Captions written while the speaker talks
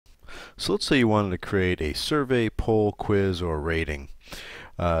So let's say you wanted to create a survey, poll, quiz, or rating.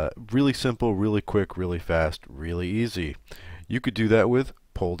 Really simple, really quick, really fast, really easy. You could do that with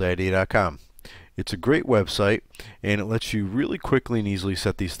polldaddy.com. It's a great website, and it lets you really quickly and easily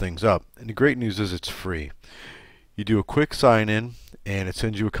set these things up. And the great news is it's free. You do a quick sign in, and it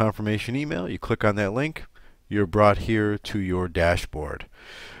sends you a confirmation email. You click on that link, you're brought here to your dashboard.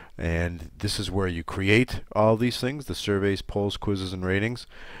 And this is where you create all these things, the surveys, polls, quizzes, and ratings.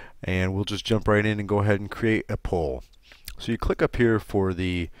 And we'll just jump right in and go ahead and create a poll. So you click up here for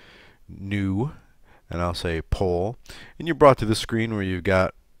the new, and I'll say poll, and you're brought to the screen where you've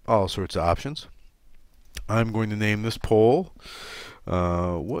got all sorts of options. I'm going to name this poll,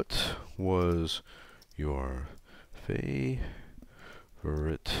 what was your favorite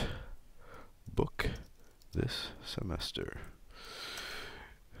book this semester?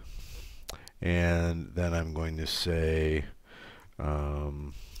 And then I'm going to say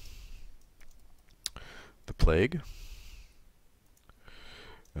The Plague,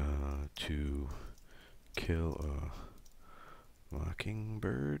 To Kill a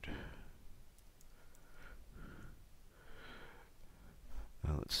Mockingbird.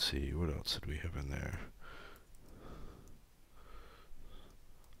 Now let's see, what else did we have in there?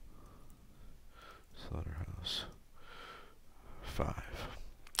 Slaughterhouse 5.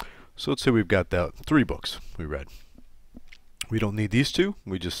 So let's say we've got that 3 books we read. We don't need these 2.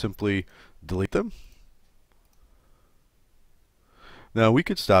 We just simply delete them. Now we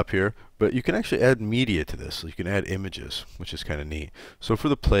could stop here, but you can actually add media to this. So you can add images, which is kind of neat. So for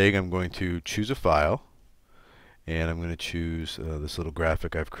The Plague, I'm going to choose a file, and I'm going to choose this little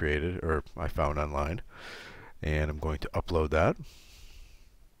graphic I've created, or I found online, and I'm going to upload that.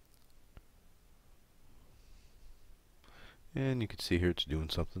 And you can see here it's doing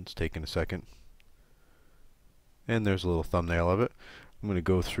something. It's taking a second. And there's a little thumbnail of it. I'm going to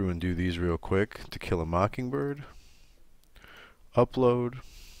go through and do these real quick. To Kill a Mockingbird. Upload.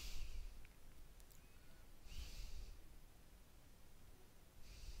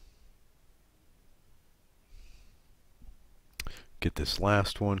 Get this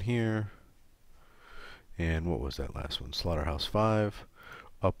last one here. And what was that last one? Slaughterhouse 5.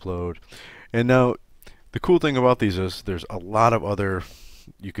 Upload. And now the cool thing about these is there's a lot of other,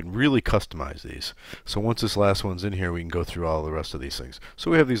 you can really customize these. So once this last one's in here, we can go through all the rest of these things. So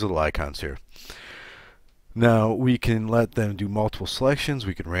we have these little icons here. Now we can let them do multiple selections.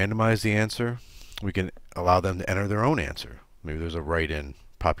 We can randomize the answer. We can allow them to enter their own answer. Maybe there's a write-in,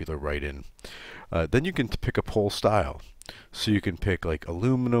 popular write-in. Then you can pick a poll style. So you can pick like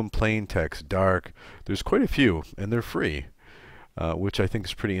aluminum, plain text, dark. There's quite a few, and they're free. Which I think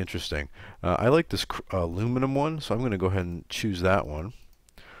is pretty interesting. I like this aluminum one, so I'm going to go ahead and choose that one.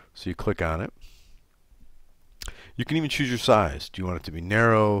 So you click on it. You can even choose your size. Do you want it to be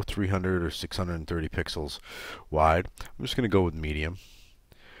narrow, 300 or 630 pixels wide? I'm just going to go with medium.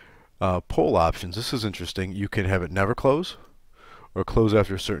 Poll options. This is interesting. You can have it never close or close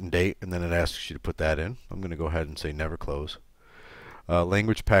after a certain date, and then it asks you to put that in. I'm going to go ahead and say never close.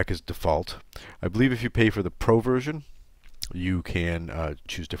 Language pack is default. I believe if you pay for the Pro version, you can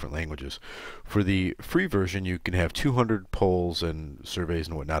choose different languages. For the free version, you can have 200 polls and surveys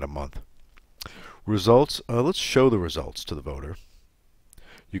and whatnot a month. Results, let's show the results to the voter.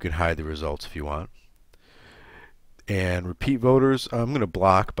 You can hide the results if you want. And repeat voters, I'm going to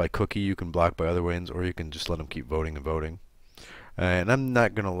block by cookie. You can block by other ways, or you can just let them keep voting and voting. And I'm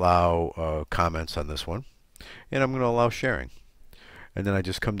not going to allow comments on this one. And I'm going to allow sharing. And then I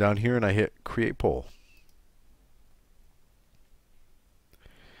just come down here and I hit Create Poll.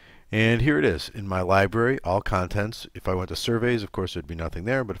 And here it is in my library, all contents. If I went to surveys, of course, there'd be nothing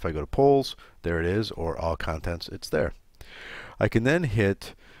there. But if I go to polls, there it is, or all contents, it's there. I can then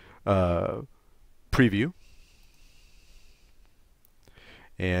hit preview.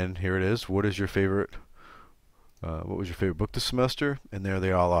 And here it is. What is your favorite? What was your favorite book this semester? And there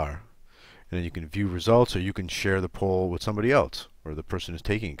they all are. And then you can view results, or you can share the poll with somebody else, or the person who's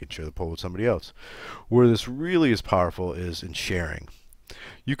taking it can share the poll with somebody else. Where this really is powerful is in sharing.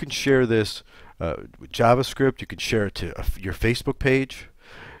 You can share this with JavaScript. You can share it to your Facebook page.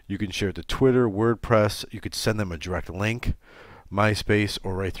 You can share it to Twitter, WordPress. You could send them a direct link, MySpace,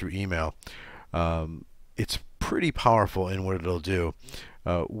 or right through email. It's pretty powerful in what it'll do.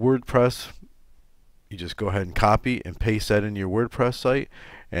 WordPress, you just go ahead and copy and paste that in your WordPress site,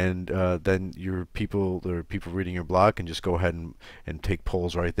 and then your people, or people reading your blog, can just go ahead and take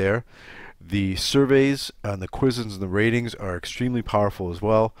polls right there. The surveys and the quizzes and the ratings are extremely powerful as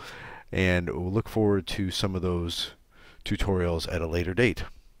well, and we'll look forward to some of those tutorials at a later date.